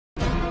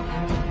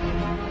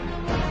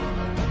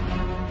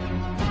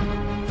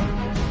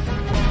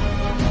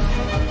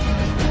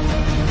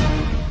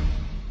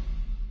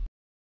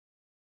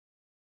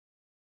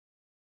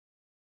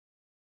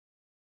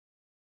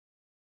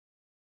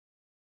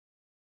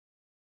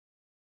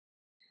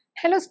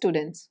Hello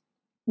students,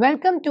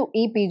 welcome to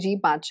EPG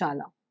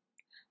Pathshala.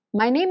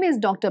 My name is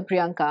Dr.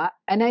 Priyanka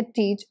and I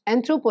teach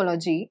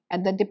Anthropology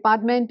at the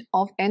Department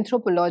of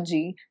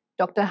Anthropology,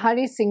 Dr.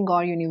 Hari Singh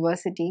Gaur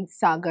University,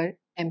 Sagar,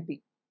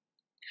 MP.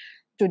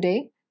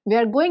 Today, we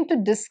are going to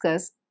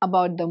discuss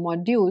about the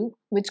module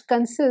which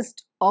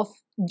consists of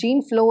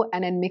gene flow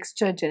and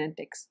admixture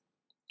genetics.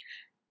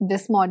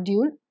 This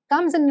module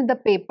comes under the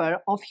paper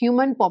of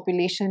human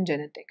population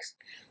genetics.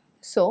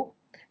 So,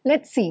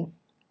 let's see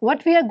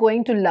what we are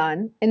going to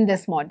learn in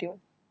this module.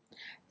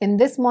 In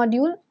this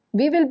module,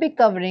 we will be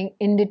covering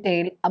in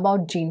detail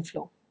about gene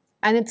flow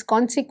and its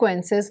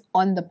consequences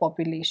on the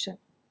population.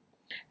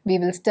 We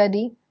will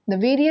study the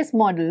various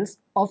models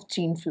of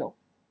gene flow.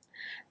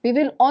 We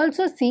will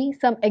also see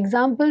some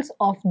examples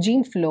of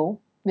gene flow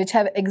which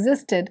have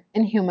existed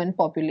in human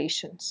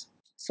populations.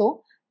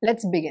 So,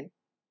 let's begin.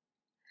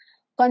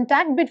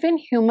 Contact between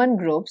human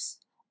groups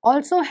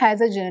also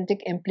has a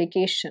genetic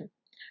implication,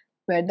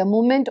 where the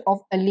movement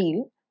of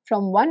allele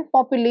from one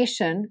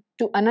population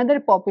to another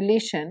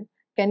population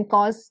can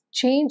cause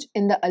change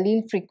in the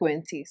allele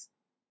frequencies.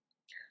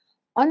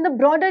 On the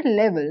broader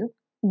level,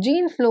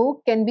 gene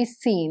flow can be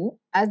seen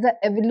as the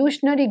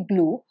evolutionary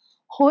glue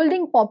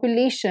holding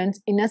populations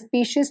in a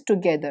species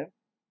together.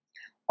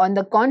 On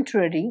the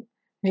contrary,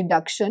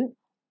 reduction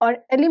or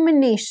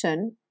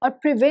elimination or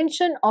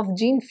prevention of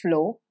gene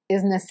flow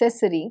is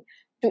necessary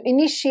to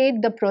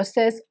initiate the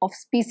process of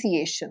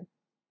speciation.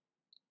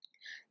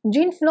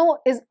 Gene flow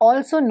is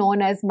also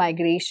known as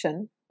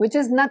migration, which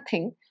is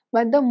nothing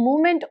but the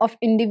movement of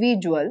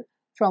individual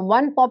from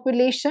one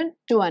population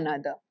to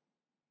another.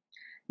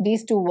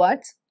 These two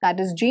words,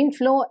 that is gene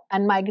flow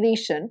and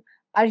migration,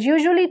 are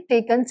usually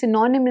taken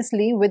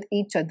synonymously with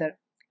each other.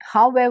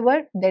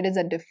 However, there is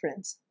a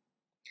difference.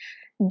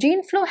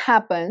 Gene flow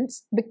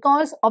happens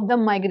because of the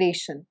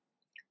migration,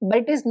 but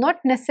it is not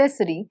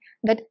necessary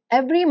that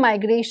every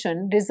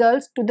migration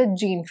results to the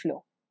gene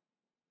flow.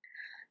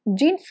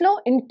 Gene flow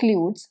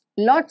includes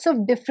lots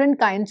of different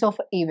kinds of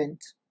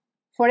events.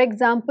 For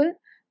example,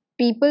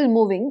 people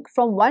moving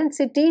from one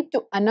city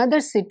to another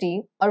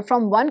city or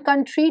from one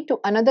country to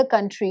another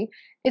country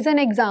is an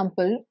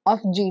example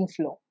of gene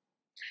flow.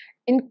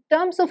 In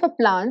terms of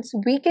plants,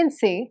 we can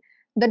say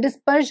the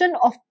dispersion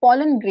of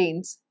pollen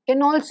grains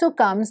can also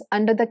come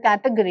under the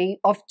category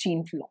of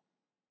gene flow.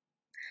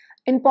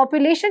 In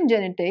population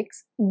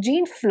genetics,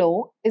 gene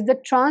flow is the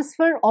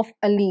transfer of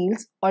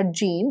alleles or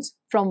genes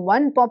from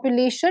one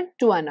population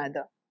to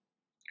another.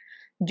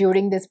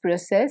 During this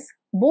process,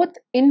 both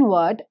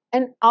inward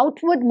and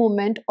outward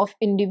movement of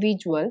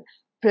individual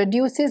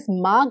produces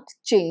marked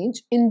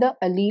change in the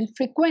allele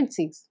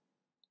frequencies.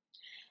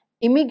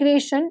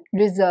 Immigration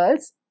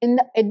results in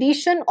the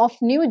addition of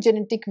new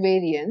genetic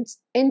variants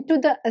into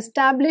the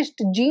established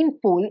gene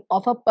pool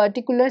of a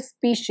particular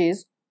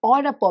species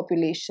or a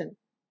population.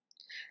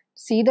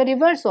 See the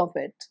reverse of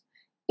it.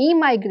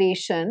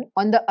 Immigration,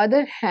 on the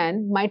other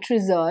hand, might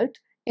result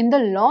in the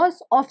loss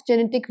of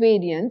genetic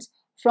variants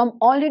from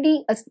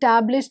already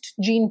established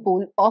gene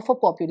pool of a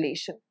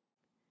population.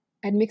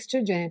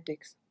 Admixture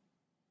genetics.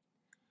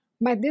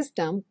 By this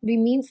term, we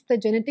mean the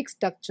genetic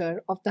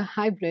structure of the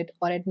hybrid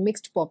or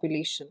admixed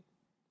population.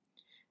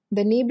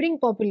 The neighboring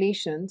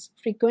populations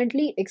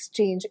frequently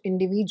exchange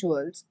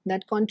individuals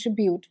that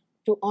contribute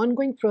to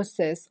ongoing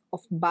process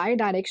of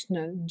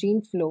bidirectional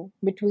gene flow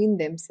between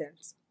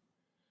themselves.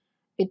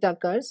 It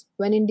occurs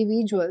when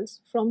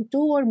individuals from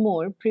two or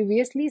more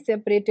previously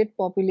separated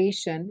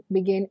populations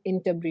begin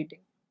interbreeding.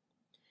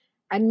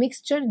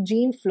 Admixture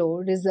gene flow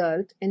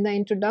results in the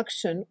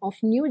introduction of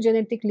new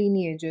genetic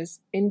lineages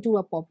into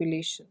a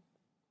population.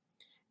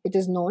 It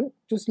is known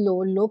to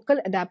slow local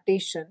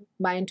adaptation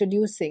by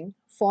introducing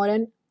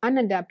foreign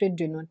unadapted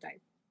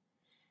genotype.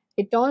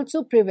 It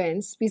also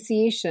prevents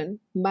speciation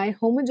by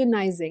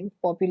homogenizing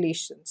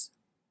populations.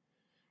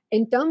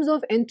 In terms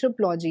of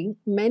anthropology,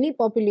 many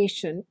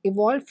populations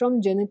evolved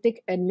from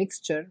genetic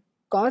admixture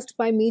caused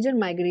by major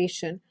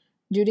migration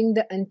during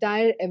the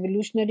entire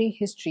evolutionary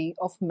history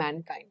of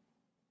mankind.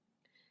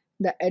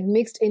 The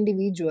admixed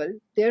individual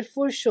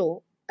therefore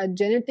show a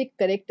genetic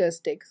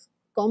characteristics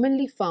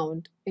commonly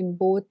found in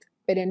both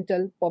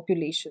parental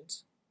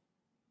populations.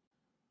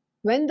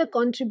 When the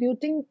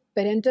contributing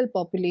parental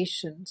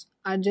populations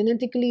are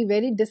genetically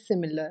very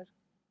dissimilar,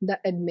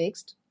 the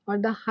admixed or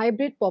the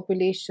hybrid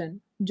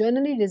population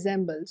generally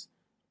resembles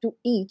to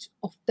each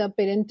of the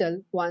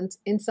parental ones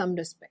in some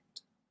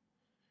respect.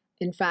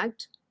 In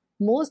fact,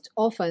 most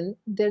often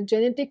their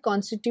genetic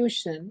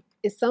constitution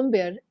is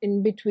somewhere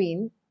in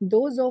between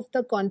those of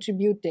the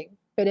contributing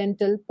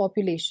parental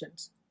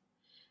populations.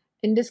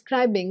 In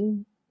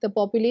describing the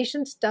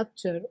population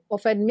structure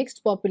of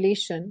admixed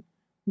population,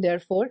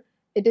 therefore,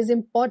 it is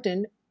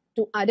important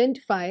to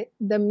identify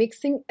the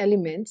mixing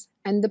elements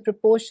and the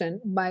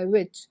proportion by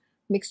which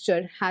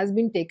mixture has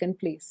been taken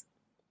place.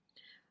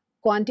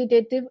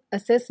 Quantitative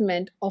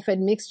assessment of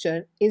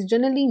admixture is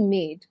generally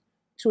made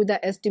through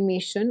the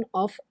estimation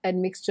of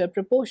admixture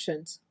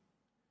proportions.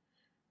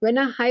 When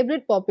a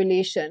hybrid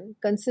population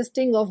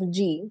consisting of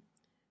G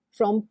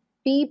from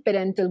P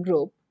parental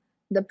group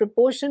the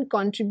proportion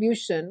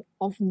contribution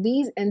of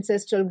these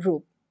ancestral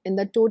group in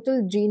the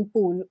total gene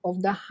pool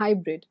of the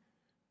hybrid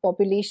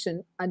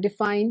population are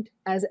defined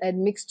as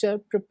admixture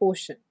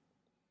proportion.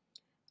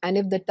 And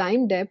if the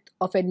time depth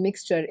of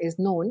admixture is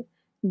known,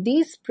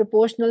 these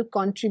proportional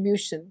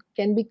contribution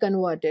can be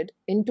converted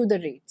into the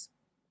rates.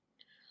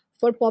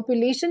 For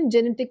population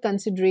genetic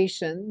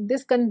consideration,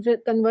 this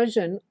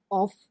conversion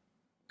of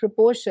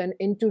proportion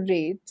into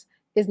rates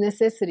is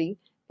necessary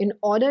in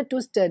order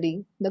to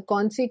study the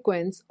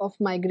consequence of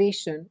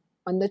migration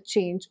on the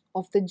change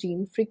of the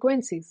gene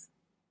frequencies.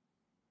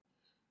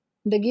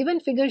 The given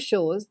figure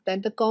shows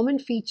that the common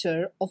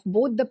feature of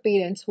both the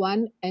parents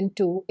 1 and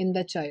 2 in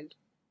the child.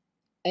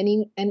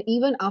 And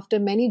even after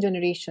many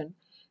generations,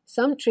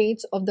 some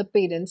traits of the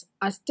parents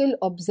are still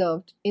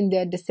observed in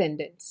their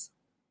descendants.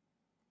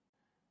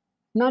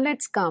 Now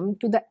let's come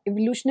to the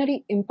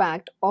evolutionary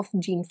impact of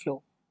gene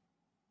flow.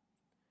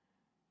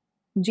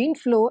 Gene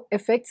flow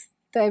affects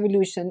the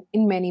evolution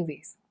in many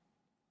ways.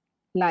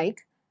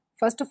 Like,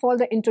 first of all,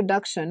 the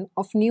introduction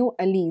of new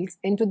alleles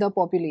into the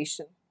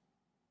population.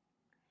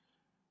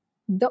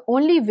 The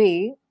only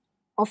way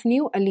of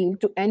new allele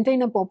to enter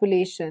in a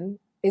population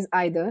is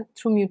either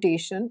through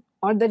mutation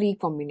or the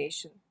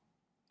recombination.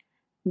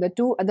 The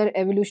two other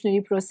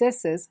evolutionary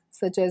processes,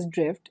 such as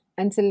drift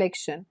and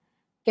selection,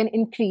 can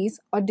increase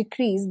or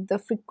decrease the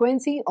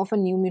frequency of a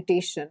new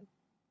mutation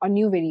or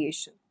new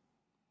variation.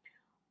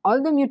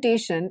 Although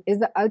mutation is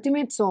the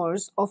ultimate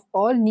source of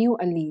all new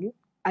allele,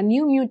 a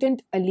new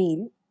mutant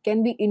allele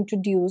can be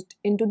introduced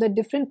into the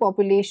different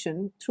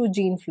population through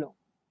gene flow.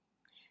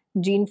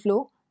 Gene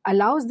flow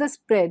allows the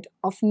spread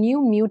of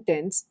new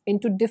mutants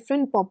into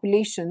different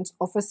populations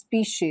of a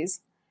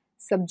species,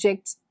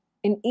 subjects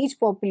in each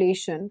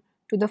population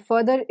to the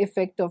further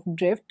effect of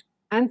drift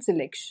and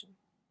selection.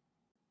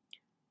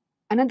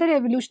 Another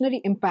evolutionary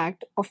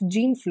impact of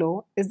gene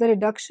flow is the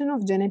reduction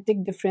of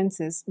genetic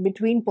differences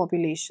between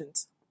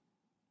populations.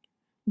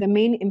 The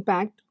main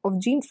impact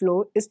of gene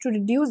flow is to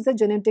reduce the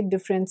genetic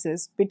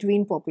differences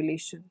between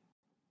populations.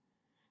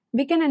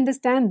 We can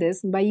understand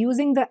this by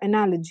using the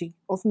analogy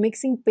of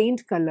mixing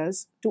paint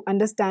colors to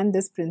understand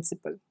this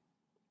principle.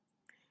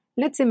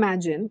 Let's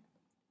imagine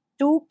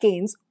two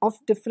canes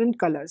of different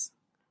colors,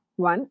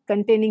 one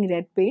containing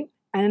red paint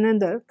and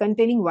another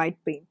containing white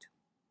paint.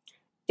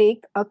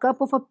 Take a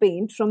cup of a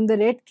paint from the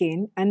red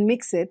cane and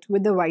mix it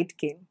with the white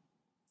cane.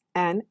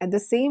 And at the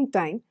same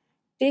time,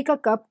 take a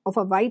cup of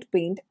a white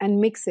paint and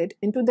mix it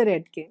into the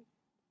red cane.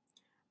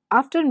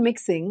 After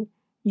mixing,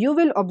 you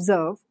will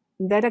observe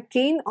that a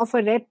cane of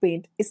a red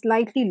paint is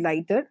slightly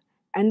lighter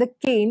and the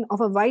cane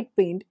of a white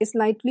paint is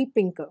slightly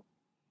pinker.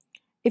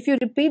 If you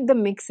repeat the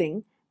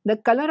mixing, the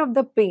color of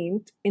the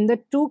paint in the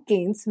two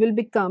canes will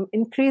become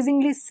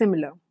increasingly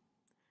similar.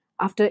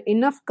 After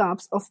enough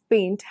cups of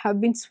paint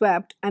have been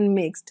swapped and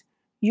mixed,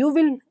 you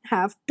will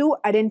have two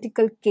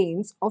identical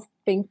canes of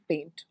pink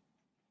paint.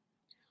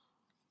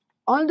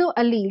 Although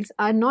alleles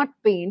are not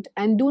paint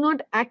and do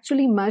not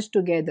actually merge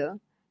together,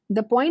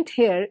 the point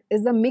here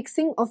is the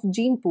mixing of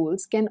gene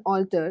pools can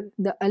alter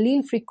the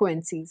allele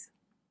frequencies.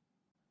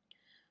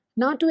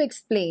 Now to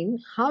explain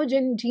how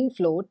gene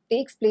flow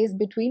takes place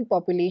between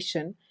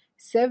population,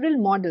 several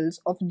models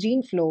of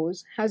gene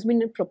flows has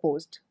been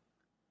proposed.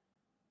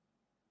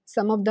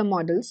 Some of the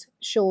models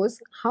shows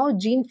how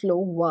gene flow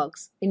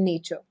works in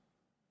nature.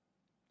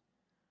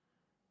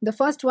 The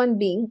first one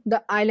being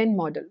the island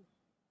model.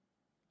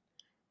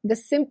 The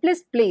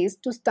simplest place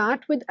to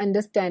start with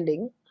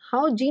understanding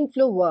how gene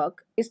flow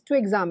work is to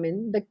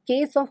examine the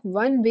case of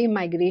one-way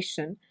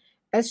migration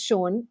as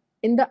shown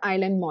in the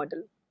island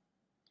model.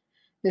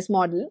 This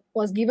model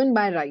was given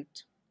by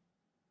Wright.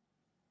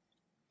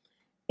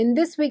 In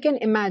this we can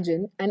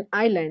imagine an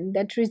island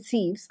that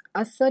receives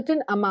a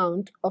certain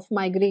amount of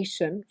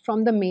migration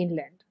from the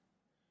mainland.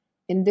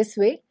 In this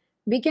way,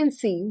 we can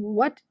see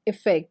what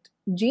effect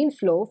gene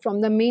flow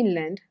from the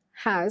mainland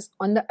has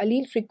on the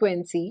allele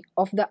frequency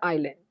of the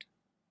island.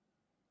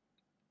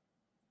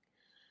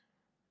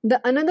 The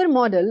another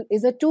model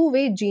is a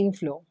two-way gene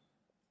flow.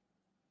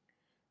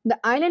 The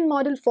island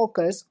model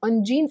focuses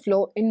on gene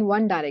flow in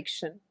one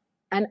direction,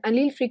 and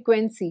allele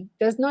frequency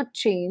does not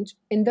change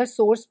in the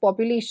source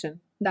population,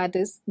 that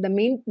is, the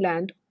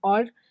mainland,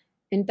 or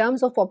in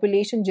terms of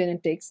population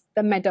genetics,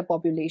 the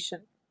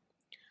metapopulation.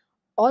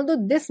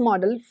 Although this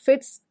model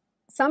fits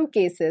some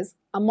cases,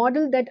 a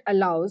model that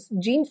allows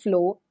gene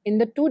flow in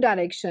the two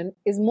directions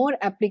is more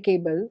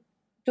applicable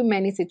to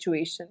many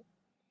situations.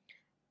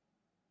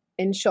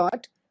 In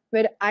short,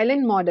 where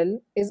island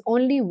model is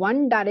only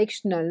one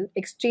directional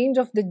exchange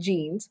of the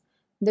genes,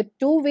 the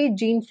two-way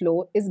gene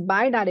flow is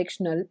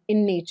bidirectional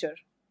in nature.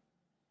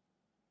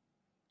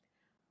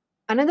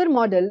 Another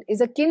model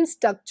is a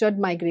kin-structured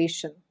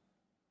migration.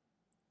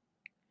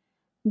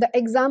 The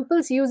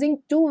examples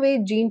using two-way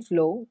gene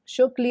flow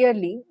show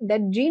clearly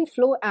that gene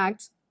flow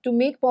acts to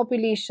make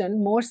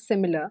population more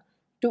similar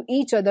to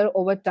each other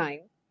over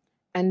time,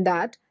 and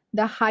that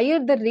the higher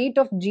the rate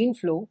of gene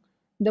flow,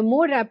 the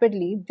more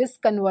rapidly this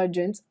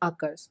convergence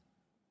occurs.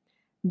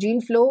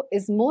 Gene flow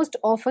is most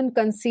often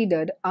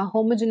considered a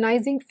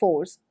homogenizing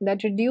force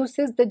that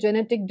reduces the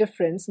genetic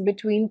difference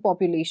between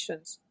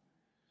populations.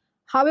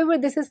 However,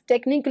 this is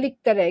technically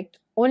correct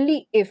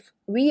only if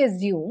we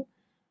assume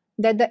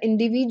that the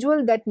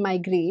individuals that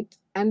migrate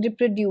and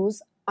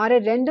reproduce are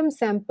a random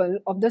sample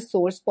of the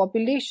source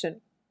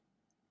population.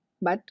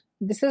 But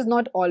this is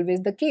not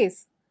always the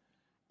case.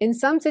 In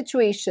some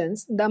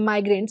situations, the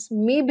migrants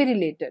may be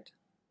related.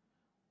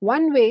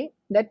 One way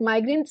that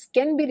migrants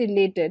can be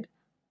related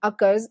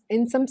occurs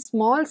in some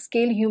small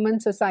scale human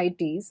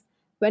societies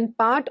when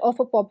part of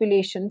a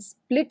population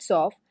splits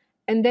off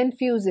and then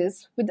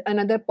fuses with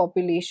another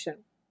population.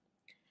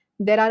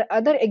 There are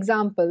other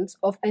examples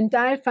of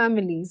entire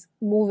families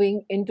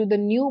moving into the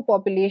new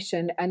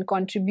population and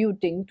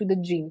contributing to the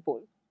gene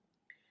pool.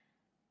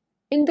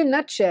 In the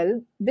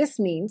nutshell, this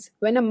means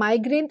when a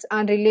migrants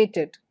are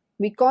related,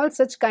 we call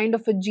such kind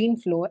of a gene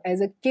flow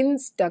as a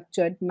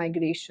kin-structured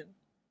migration.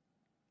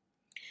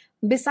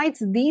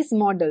 Besides these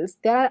models,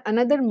 there are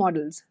another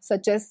models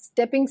such as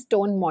stepping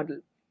stone model,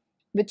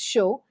 which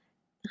show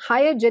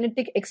higher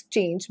genetic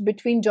exchange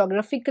between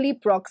geographically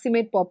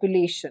proximate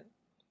population.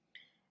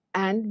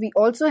 And we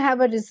also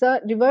have a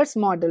reverse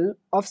model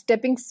of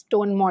stepping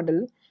stone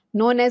model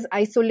known as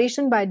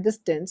isolation by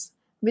distance,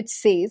 which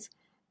says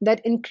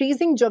that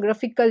increasing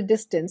geographical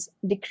distance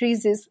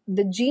decreases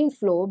the gene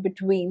flow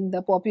between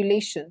the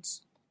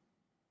populations.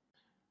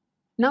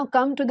 Now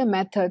come to the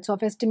methods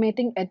of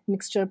estimating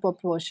admixture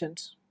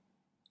proportions.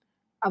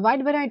 A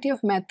wide variety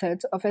of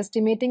methods of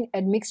estimating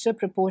admixture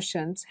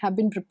proportions have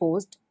been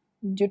proposed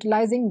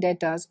utilizing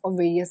data of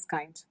various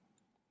kinds.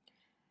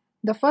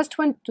 The first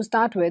one to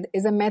start with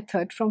is a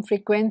method from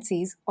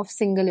frequencies of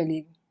single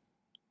allele.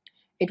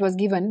 It was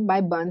given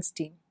by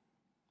Bernstein.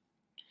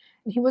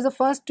 He was the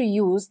first to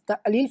use the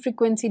allele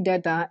frequency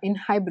data in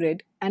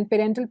hybrid and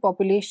parental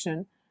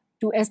population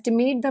to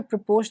estimate the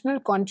proportional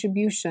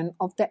contribution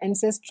of the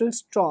ancestral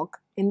stock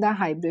in the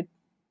hybrid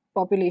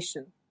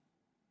population.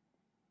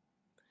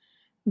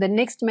 The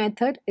next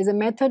method is a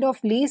method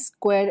of least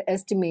square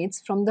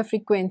estimates from the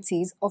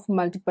frequencies of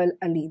multiple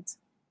alleles.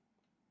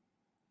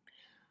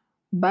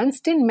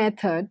 Bernstein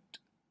method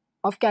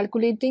of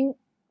calculating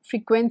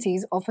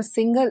frequencies of a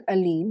single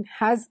allele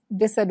has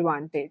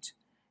disadvantage,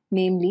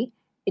 namely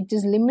it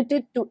is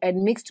limited to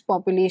admixed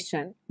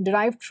population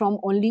derived from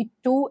only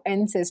two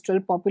ancestral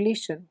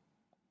populations.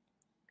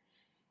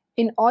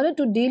 In order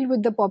to deal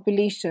with the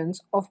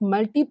populations of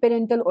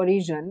multi-parental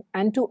origin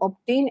and to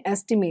obtain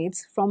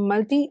estimates from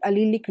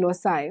multi-allelic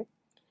loci,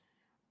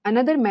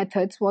 another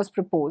method was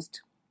proposed.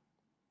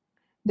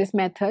 This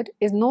method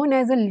is known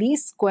as a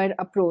least square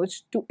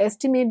approach to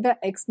estimate the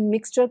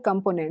admixture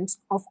components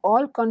of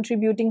all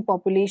contributing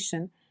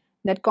population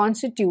that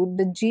constitute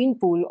the gene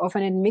pool of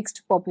an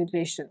admixed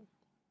population.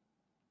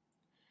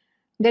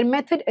 Their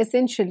method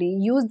essentially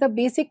used the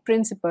basic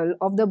principle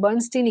of the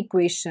Bernstein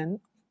equation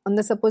on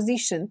the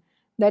supposition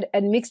that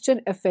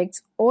admixture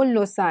affects all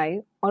loci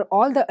or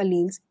all the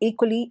alleles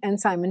equally and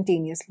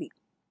simultaneously.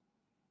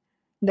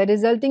 The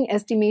resulting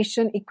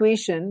estimation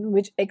equation,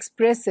 which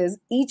expresses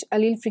each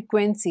allele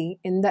frequency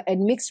in the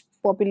admixed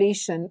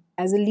population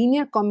as a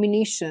linear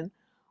combination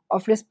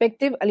of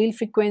respective allele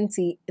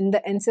frequency in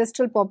the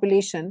ancestral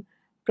population,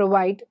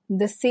 provide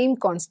the same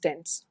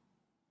constants.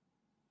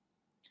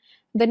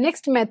 The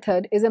next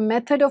method is a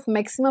method of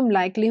maximum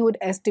likelihood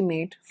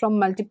estimate from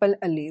multiple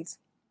alleles.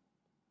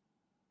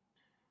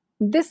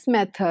 This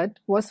method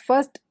was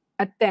first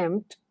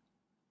attempt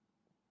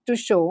to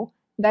show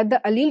that the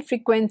allele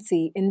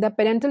frequency in the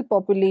parental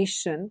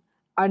population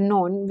are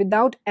known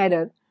without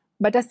error,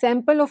 but a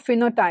sample of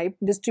phenotype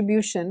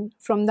distribution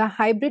from the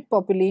hybrid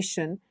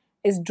population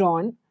is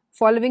drawn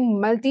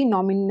following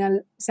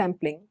multinomial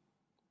sampling.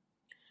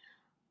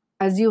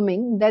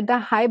 Assuming that the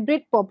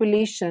hybrid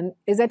population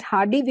is at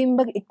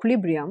Hardy-Weinberg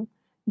equilibrium,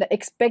 the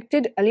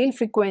expected allele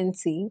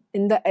frequency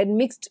in the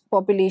admixed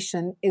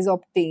population is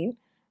obtained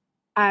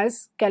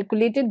as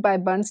calculated by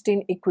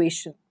Bernstein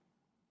equation.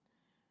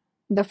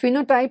 The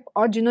phenotype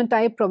or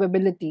genotype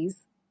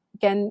probabilities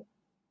can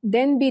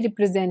then be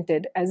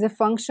represented as a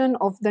function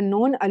of the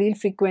known allele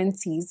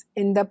frequencies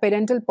in the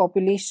parental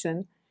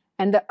population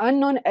and the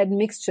unknown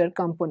admixture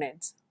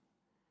components.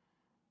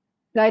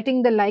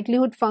 Writing the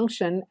likelihood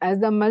function as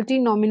the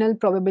multinomial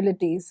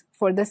probabilities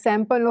for the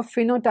sample of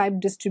phenotype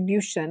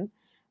distribution,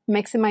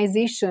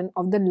 maximization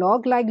of the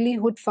log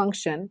likelihood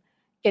function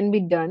can be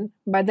done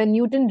by the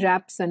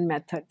Newton-Raphson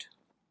method.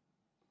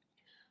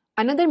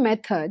 Another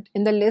method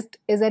in the list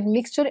is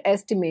admixture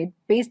estimate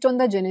based on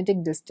the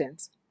genetic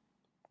distance.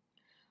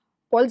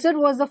 Polzer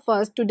was the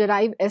first to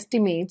derive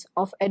estimates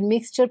of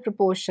admixture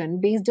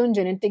proportion based on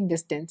genetic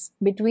distance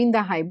between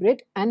the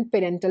hybrid and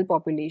parental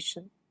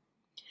population.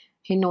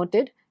 He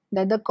noted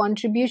that the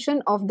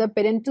contribution of the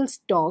parental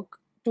stock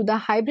to the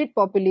hybrid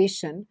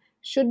population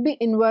should be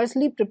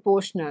inversely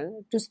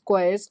proportional to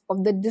squares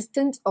of the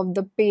distance of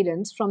the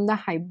parents from the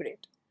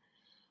hybrid.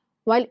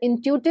 While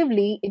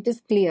intuitively it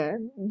is clear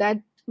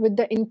that with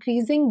the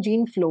increasing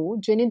gene flow,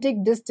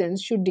 genetic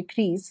distance should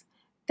decrease,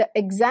 the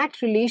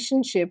exact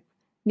relationship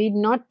need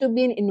not to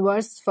be an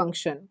inverse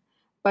function,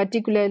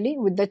 particularly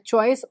with the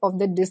choice of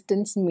the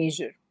distance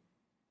measure.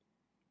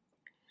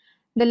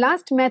 The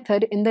last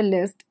method in the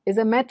list is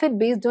a method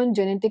based on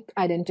genetic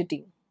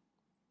identity.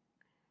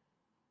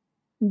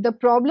 The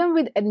problem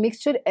with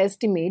admixture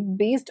estimate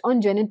based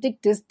on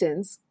genetic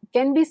distance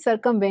can be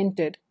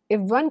circumvented if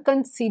one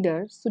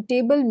considers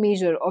suitable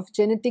measure of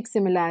genetic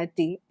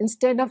similarity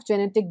instead of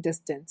genetic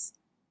distance.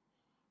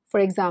 For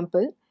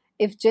example,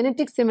 if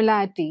genetic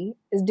similarity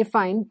is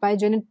defined by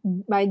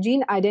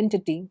gene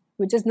identity,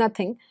 which is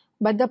nothing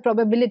but the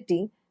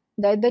probability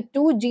that the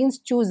two genes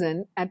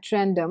chosen at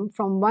random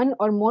from one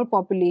or more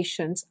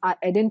populations are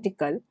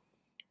identical,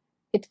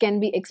 it can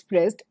be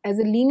expressed as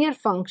a linear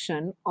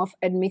function of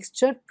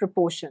admixture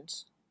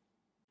proportions.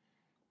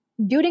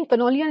 During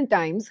colonial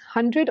times,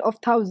 hundreds of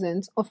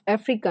thousands of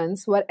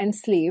Africans were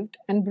enslaved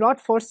and brought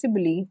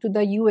forcibly to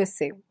the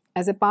USA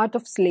as a part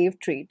of slave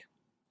trade.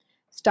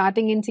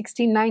 Starting in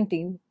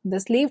 1619, the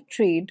slave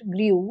trade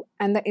grew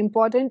and the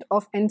importance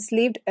of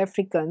enslaved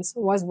Africans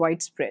was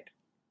widespread.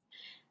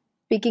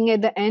 Peaking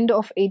at the end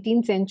of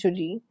 18th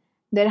century,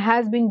 there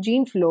has been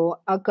gene flow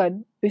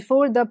occurred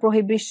before the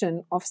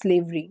prohibition of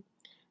slavery.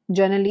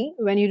 Generally,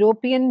 when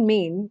European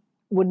male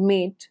would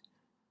mate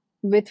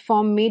with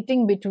form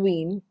mating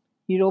between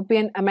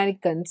European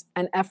Americans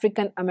and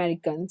African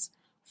Americans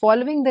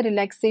following the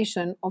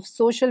relaxation of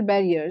social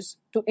barriers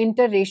to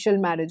interracial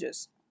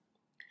marriages.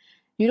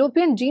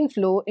 European gene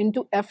flow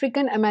into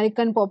African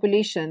American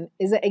population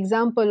is an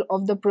example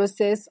of the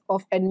process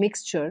of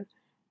admixture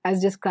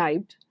as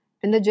described,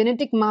 and the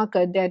genetic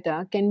marker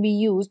data can be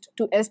used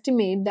to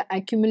estimate the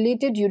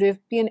accumulated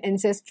European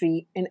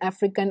ancestry in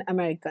African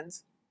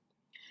Americans.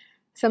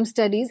 Some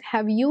studies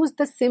have used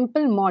the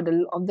simple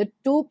model of the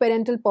two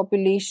parental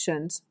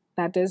populations,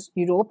 that is,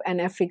 Europe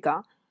and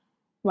Africa,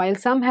 while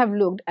some have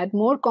looked at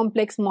more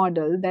complex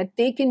models that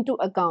take into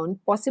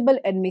account possible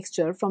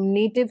admixture from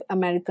Native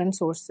American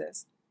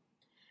sources.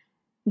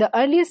 The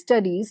earliest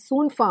studies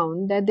soon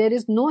found that there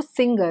is no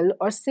single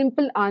or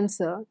simple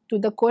answer to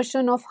the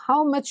question of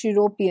how much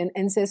European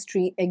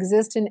ancestry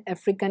exists in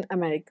African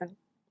American.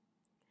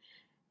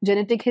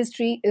 Genetic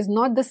history is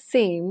not the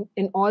same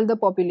in all the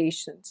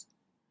populations.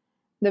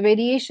 The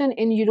variation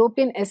in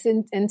European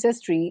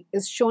ancestry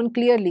is shown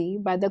clearly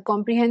by the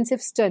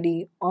comprehensive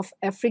study of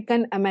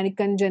African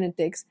American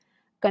genetics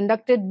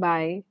conducted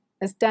by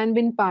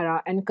Stanbin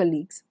Para and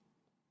colleagues.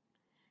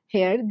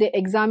 Here, they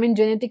examined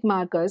genetic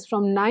markers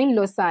from 9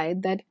 loci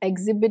that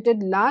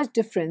exhibited large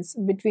difference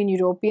between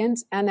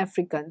Europeans and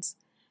Africans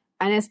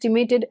and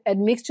estimated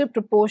admixture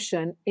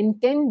proportion in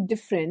 10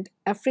 different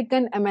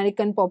African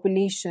American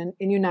populations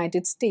in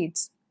United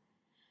States.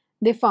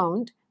 They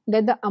found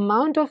that the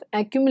amount of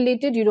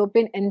accumulated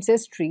European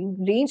ancestry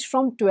ranged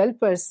from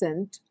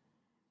 12%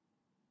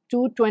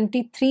 to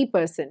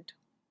 23%.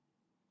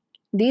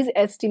 These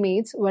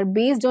estimates were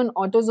based on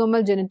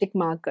autosomal genetic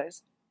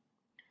markers.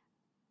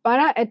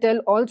 Para et al.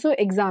 Also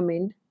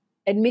examined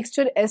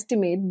admixture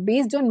estimate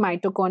based on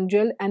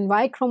mitochondrial and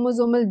Y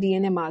chromosomal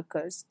DNA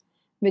markers,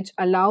 which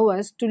allow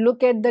us to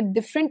look at the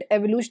different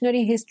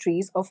evolutionary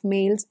histories of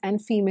males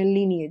and female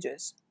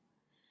lineages.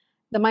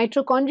 The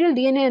mitochondrial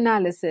DNA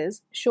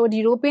analysis showed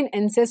European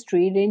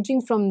ancestry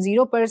ranging from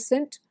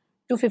 0%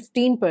 to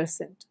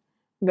 15%,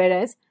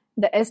 whereas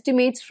the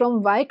estimates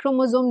from Y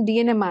chromosome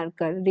DNA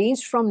marker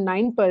ranged from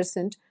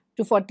 9%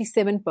 to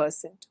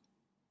 47%.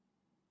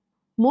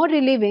 More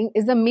relieving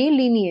is the male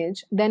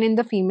lineage than in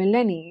the female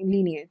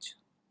lineage.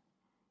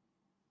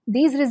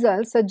 These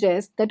results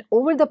suggest that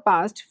over the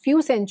past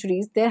few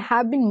centuries, there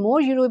have been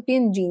more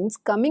European genes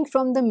coming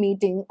from the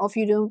mating of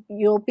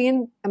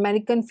European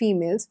American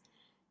females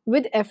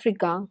with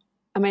African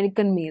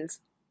American males.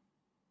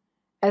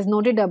 As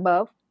noted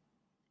above,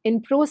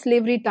 in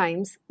pro-slavery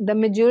times, the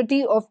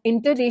majority of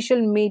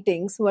interracial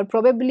matings were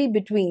probably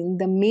between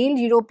the male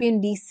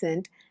European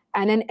descent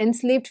and an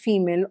enslaved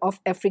female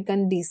of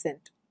African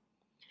descent.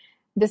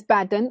 This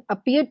pattern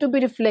appeared to be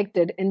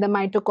reflected in the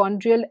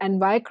mitochondrial and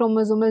Y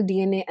chromosomal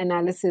DNA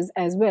analysis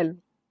as well.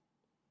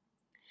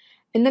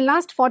 In the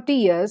last 40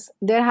 years,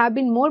 there have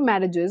been more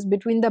marriages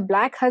between the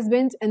black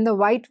husbands and the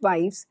white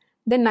wives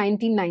than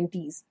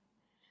 1990s.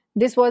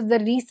 This was the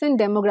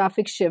recent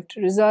demographic shift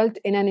result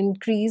in an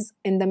increase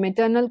in the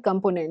maternal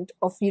component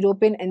of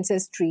European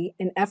ancestry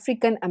in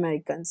African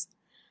Americans,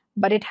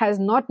 but it has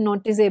not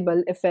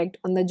noticeable effect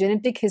on the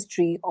genetic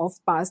history of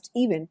past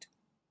event.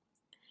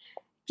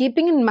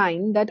 Keeping in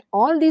mind that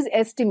all these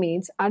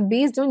estimates are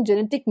based on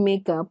genetic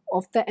makeup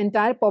of the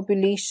entire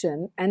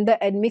population and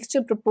the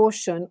admixture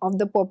proportion of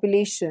the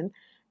population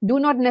do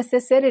not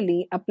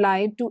necessarily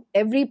apply to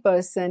every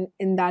person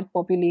in that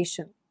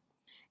population.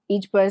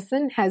 Each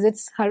person has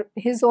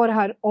his or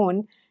her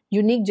own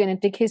unique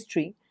genetic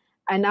history,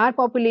 and our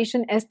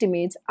population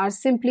estimates are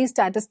simply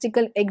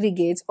statistical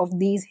aggregates of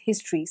these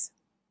histories.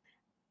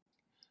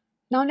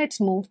 Now let's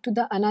move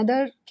to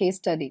another case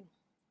study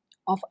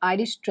of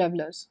Irish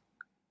travelers.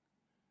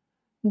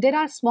 There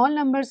are small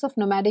numbers of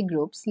nomadic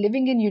groups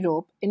living in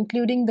Europe,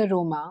 including the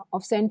Roma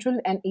of Central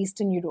and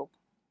Eastern Europe.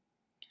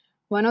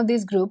 One of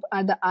these groups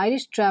are the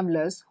Irish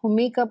travellers, who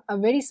make up a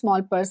very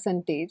small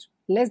percentage,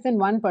 less than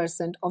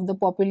 1% of the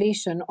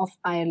population of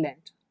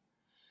Ireland.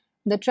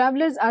 The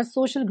travellers are a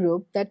social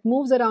group that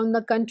moves around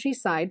the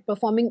countryside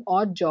performing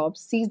odd jobs,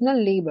 seasonal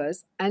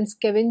labours, and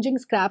scavenging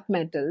scrap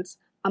metals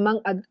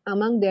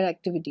among their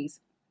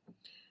activities.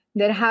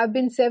 There have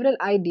been several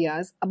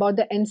ideas about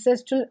the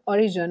ancestral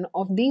origin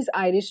of these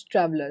Irish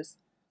travellers.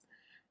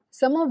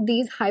 Some of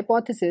these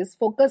hypotheses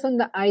focus on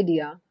the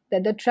idea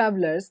that the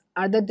travellers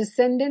are the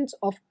descendants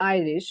of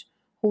Irish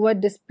who were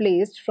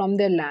displaced from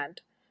their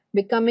land,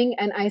 becoming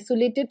an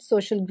isolated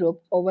social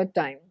group over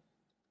time.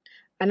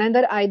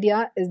 Another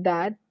idea is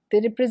that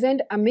they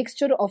represent a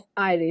mixture of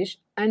Irish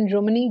and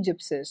Romani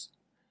gypsies.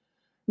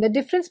 The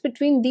difference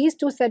between these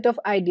two sets of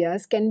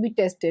ideas can be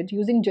tested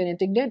using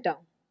genetic data.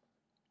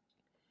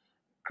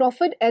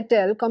 Crawford et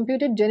al.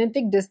 Computed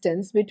genetic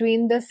distance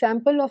between the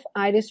sample of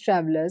Irish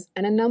travellers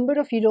and a number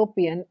of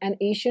European and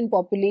Asian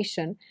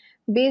population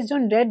based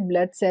on red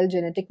blood cell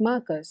genetic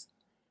markers.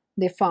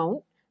 They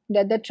found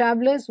that the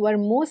travellers were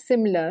more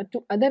similar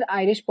to other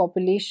Irish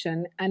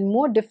population and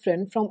more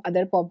different from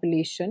other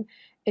population,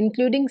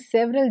 including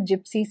several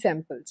gypsy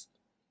samples.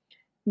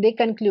 They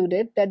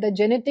concluded that the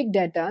genetic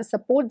data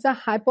supports the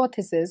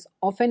hypothesis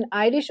of an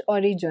Irish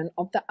origin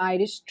of the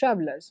Irish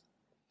travellers.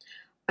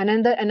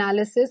 Another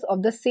analysis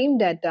of the same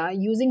data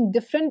using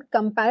different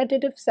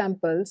comparative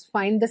samples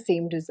find the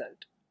same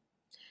result.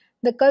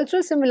 The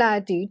cultural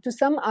similarity to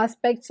some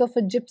aspects of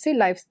a gypsy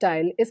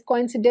lifestyle is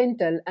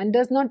coincidental and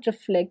does not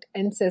reflect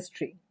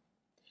ancestry.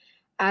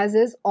 As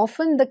is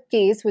often the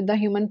case with the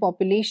human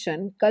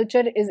population,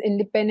 culture is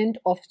independent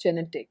of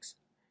genetics.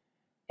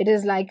 It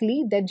is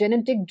likely that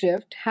genetic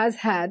drift has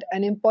had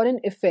an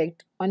important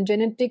effect on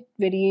genetic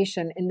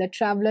variation in the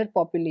traveller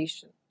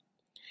population.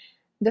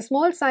 The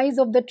small size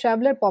of the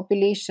traveller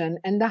population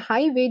and the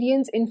high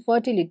variance in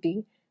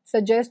fertility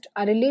suggest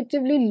a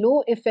relatively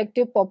low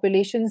effective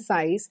population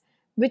size,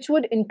 which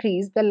would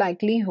increase the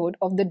likelihood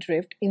of the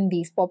drift in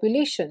these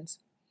populations.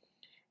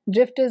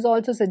 Drift is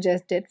also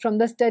suggested from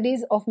the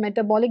studies of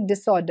metabolic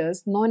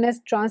disorders known as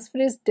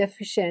transferase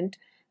deficient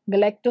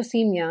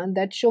galactosemia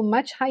that show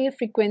much higher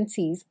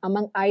frequencies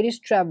among Irish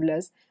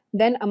travellers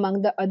than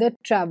among the other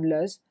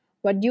travellers,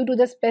 but due to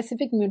the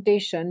specific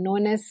mutation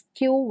known as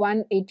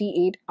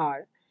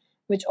Q188R,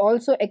 which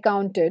also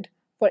accounted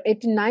for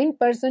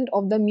 89%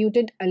 of the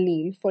mutant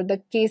allele for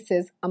the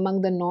cases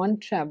among the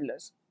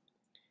non-travellers.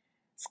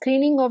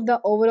 Screening of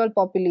the overall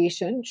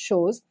population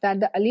shows that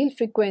the allele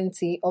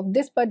frequency of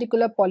this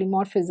particular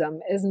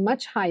polymorphism is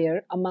much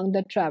higher among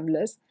the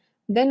travellers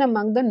than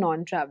among the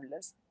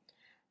non-travellers.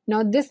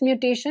 Now, this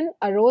mutation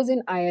arose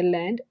in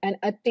Ireland and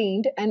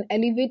attained an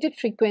elevated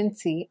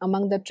frequency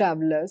among the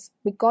travellers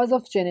because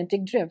of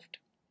genetic drift.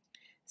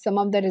 Some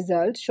of the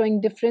results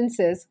showing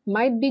differences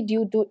might be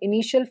due to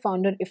initial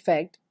founder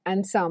effect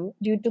and some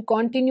due to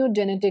continued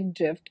genetic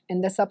drift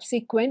in the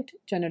subsequent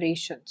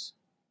generations.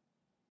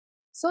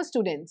 So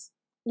students,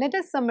 let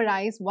us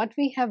summarize what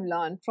we have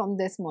learned from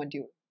this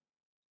module.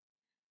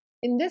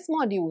 In this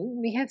module,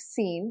 we have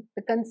seen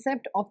the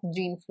concept of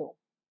gene flow.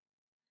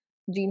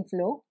 Gene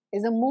flow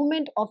is a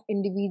movement of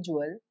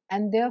individual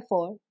and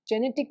therefore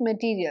genetic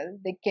material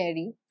they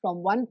carry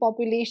from one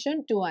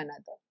population to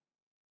another.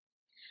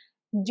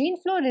 Gene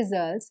flow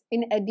results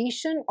in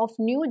addition of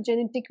new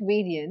genetic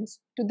variants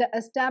to the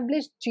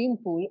established gene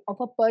pool of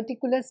a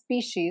particular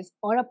species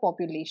or a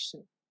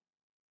population.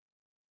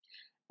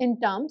 In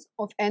terms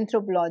of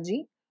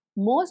anthropology,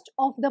 most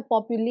of the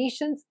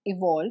populations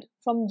evolved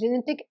from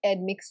genetic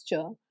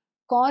admixture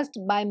caused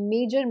by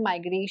major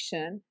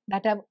migration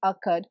that have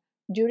occurred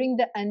during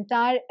the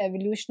entire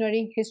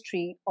evolutionary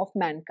history of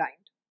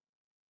mankind.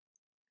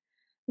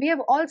 We have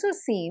also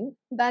seen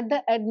that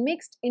the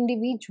admixed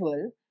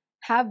individual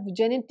have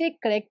genetic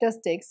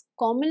characteristics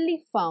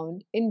commonly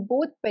found in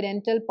both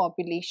parental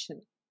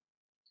population.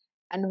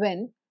 And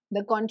when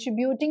the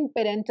contributing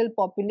parental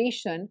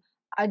population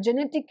are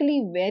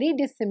genetically very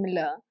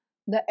dissimilar,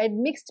 the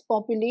admixed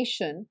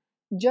population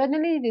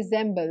generally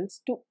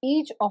resembles to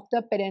each of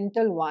the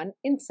parental one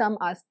in some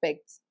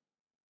aspects.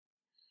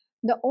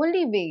 The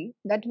only way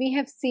that we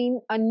have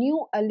seen a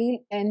new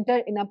allele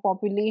enter in a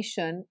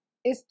population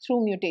is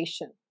through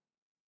mutation.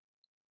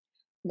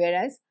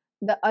 Whereas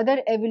the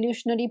other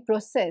evolutionary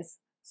process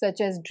such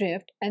as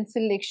drift and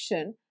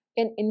selection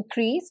can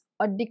increase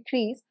or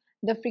decrease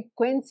the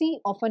frequency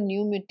of a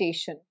new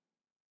mutation.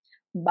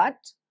 But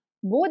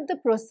both the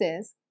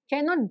process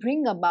cannot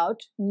bring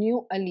about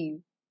new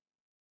allele.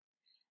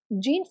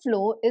 Gene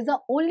flow is the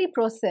only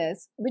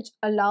process which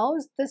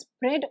allows the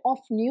spread of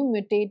new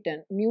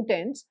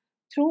mutants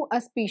through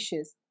a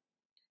species,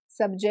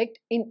 subject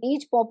in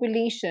each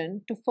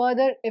population to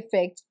further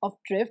effects of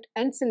drift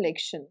and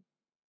selection.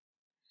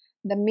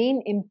 The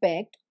main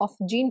impact of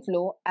gene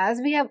flow,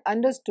 as we have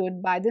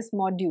understood by this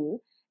module,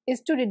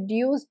 is to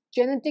reduce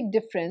genetic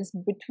difference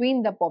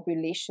between the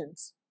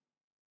populations.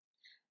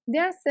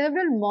 There are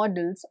several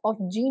models of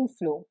gene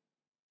flow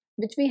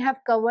which we have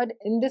covered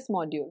in this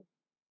module.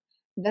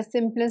 The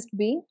simplest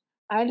being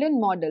Ireland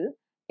model,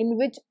 in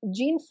which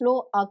gene flow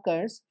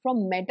occurs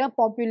from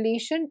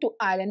metapopulation to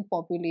island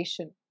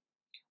population.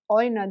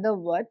 Or in other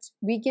words,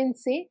 we can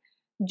say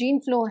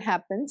gene flow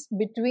happens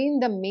between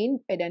the main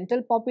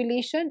parental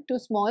population to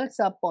small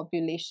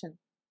subpopulation.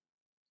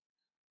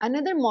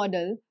 Another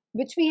model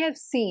which we have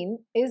seen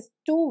is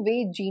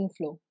two-way gene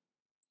flow.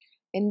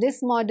 In this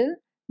model,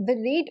 the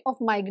rate of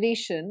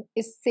migration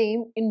is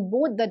same in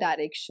both the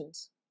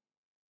directions.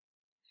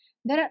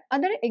 There are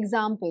other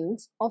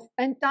examples of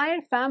entire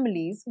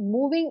families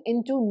moving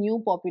into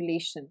new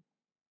population.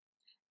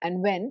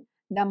 And when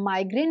the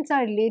migrants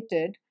are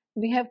related,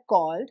 we have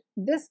called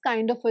this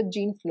kind of a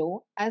gene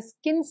flow as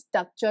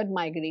kin-structured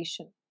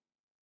migration.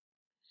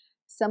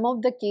 Some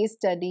of the case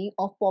study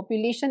of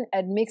population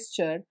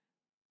admixture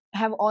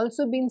have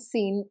also been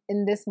seen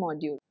in this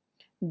module.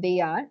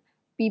 They are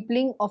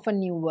peopling of a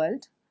new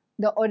world,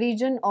 the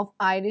origin of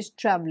Irish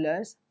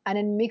travelers, and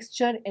a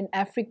mixture in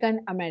African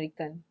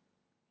American.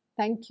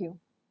 Thank you.